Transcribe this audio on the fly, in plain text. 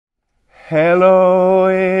Hello,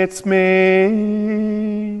 it's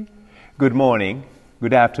me. Good morning,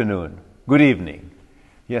 good afternoon, good evening.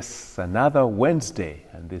 Yes, another Wednesday,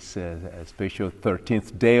 and this is a special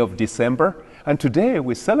 13th day of December. And today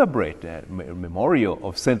we celebrate a memorial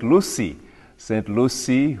of St. Lucy. St.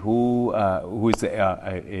 Lucy, who is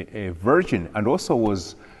a virgin and also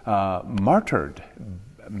was martyred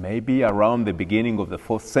maybe around the beginning of the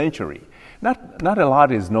 4th century. Not a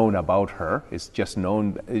lot is known about her. It's just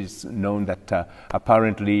known that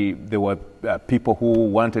apparently there were people who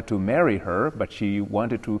wanted to marry her, but she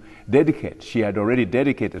wanted to dedicate. She had already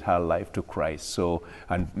dedicated her life to Christ. So,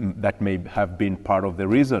 and that may have been part of the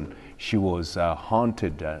reason she was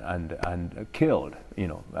haunted and killed.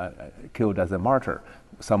 Killed as a martyr.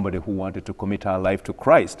 Somebody who wanted to commit her life to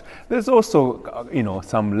Christ. There's also,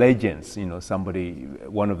 some legends.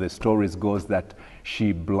 One of the stories goes that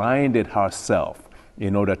she blinded herself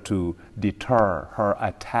in order to deter her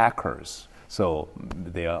attackers. So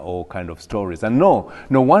they are all kind of stories. And no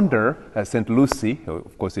wonder St. Lucy,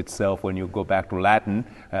 of course itself, when you go back to Latin,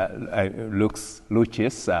 lux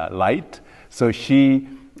lucis, light. So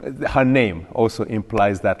her name also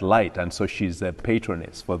implies that light, and so she's a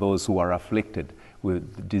patroness for those who are afflicted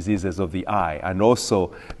with diseases of the eye. And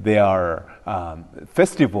also there are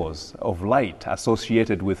festivals of light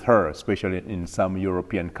associated with her, especially in some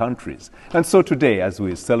European countries. And so today, as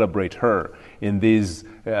we celebrate her in these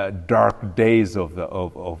dark days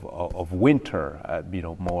of winter,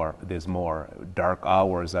 there's more dark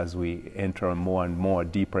hours as we enter more and more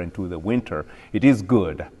deeper into the winter. It is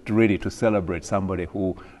good to celebrate somebody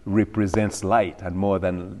who represents light, and more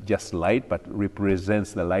than just light, but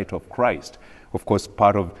represents the light of Christ. Of course,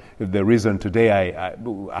 part of the reason today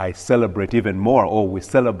I celebrate even more, or we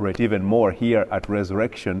celebrate even more here at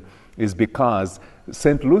Resurrection, is because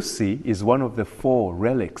St. Lucy is one of the 4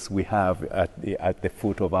 relics we have at the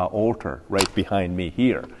foot of our altar, right behind me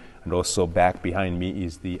here. And also back behind me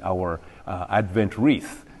is our Advent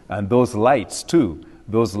wreath. And those lights too,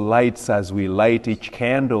 those lights, as we light each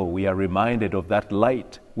candle, we are reminded of that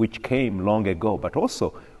light which came long ago, but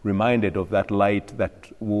also reminded of that light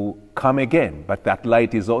that will come again, but that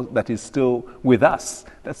light that is still with us.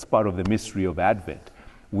 That's part of the mystery of Advent.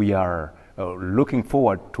 We are looking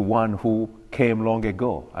forward to one who came long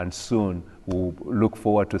ago, and soon we'll look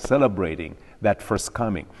forward to celebrating that first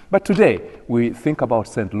coming. But today we think about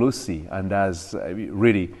St. Lucy, and as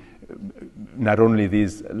really not only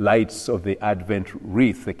these lights of the Advent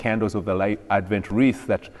wreath, the candles of the Advent wreath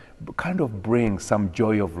that kind of bring some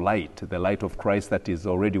joy of light, the light of Christ that is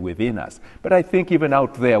already within us. But I think even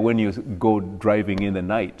out there, when you go driving in the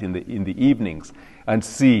night, in the evenings, and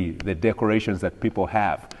see the decorations that people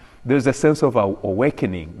have, there's a sense of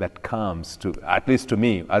awakening that comes to, at least to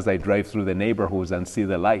me, as I drive through the neighborhoods and see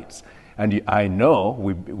the lights. And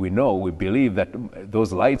we believe that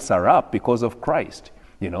those lights are up because of Christ.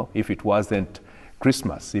 If it wasn't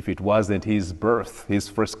Christmas, if it wasn't his birth, his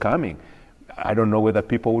first coming, I don't know whether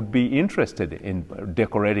people would be interested in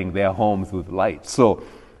decorating their homes with lights. So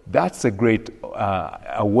that's a great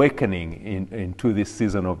awakening into this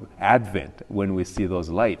season of Advent when we see those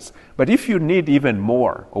lights. But if you need even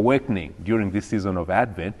more awakening during this season of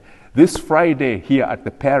Advent, this Friday here at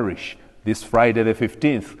the parish, this Friday the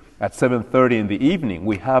 15th at 7:30 in the evening,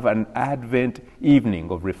 we have an Advent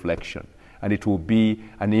evening of reflection. And it will be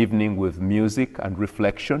an evening with music and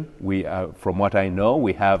reflection. From what I know,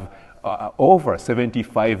 we have over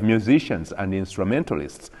 75 musicians and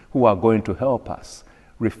instrumentalists who are going to help us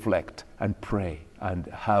reflect and pray and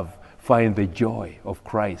find the joy of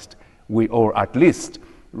Christ. Or at least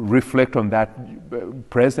reflect on that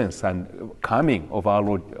presence and coming of our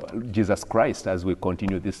Lord Jesus Christ as we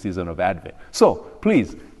continue this season of Advent. So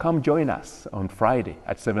please come join us on Friday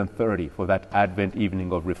at 7:30 for that Advent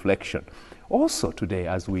evening of reflection. Also today,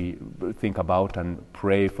 as we think about and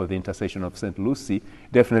pray for the intercession of St. Lucy,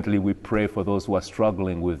 definitely we pray for those who are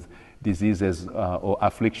struggling with diseases or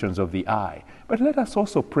afflictions of the eye. But let us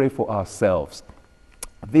also pray for ourselves.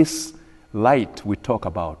 This light we talk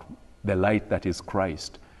about, the light that is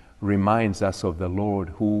Christ, reminds us of the Lord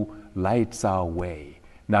who lights our way,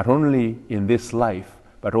 not only in this life,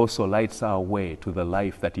 but also lights our way to the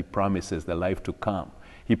life that he promises, the life to come.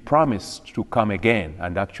 He promised to come again,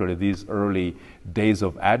 and actually these early days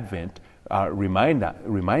of Advent remind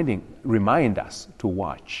us to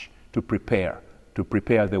watch, to prepare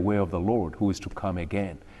the way of the Lord who is to come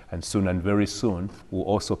again. And soon and very soon, we'll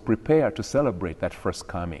also prepare to celebrate that first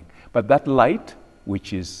coming. But that light,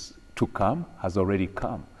 which is to come, has already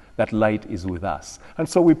come. That light is with us. And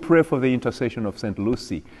so we pray for the intercession of St.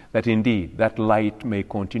 Lucy, that indeed that light may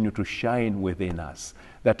continue to shine within us,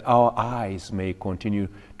 that our eyes may continue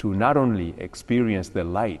to not only experience the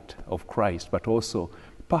light of Christ, but also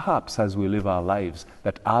perhaps as we live our lives,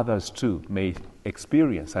 that others too may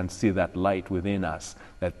experience and see that light within us,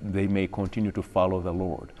 that they may continue to follow the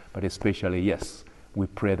Lord. But especially, yes, we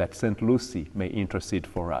pray that St. Lucy may intercede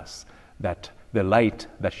for us, that the light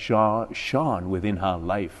that shone within her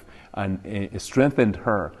life and strengthened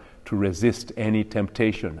her to resist any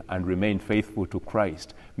temptation and remain faithful to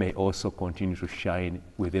Christ may also continue to shine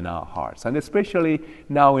within our hearts. And especially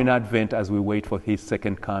now in Advent, as we wait for his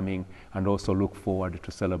second coming and also look forward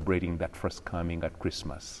to celebrating that first coming at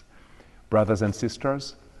Christmas. Brothers and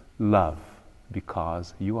sisters, love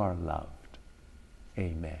because you are loved.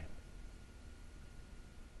 Amen.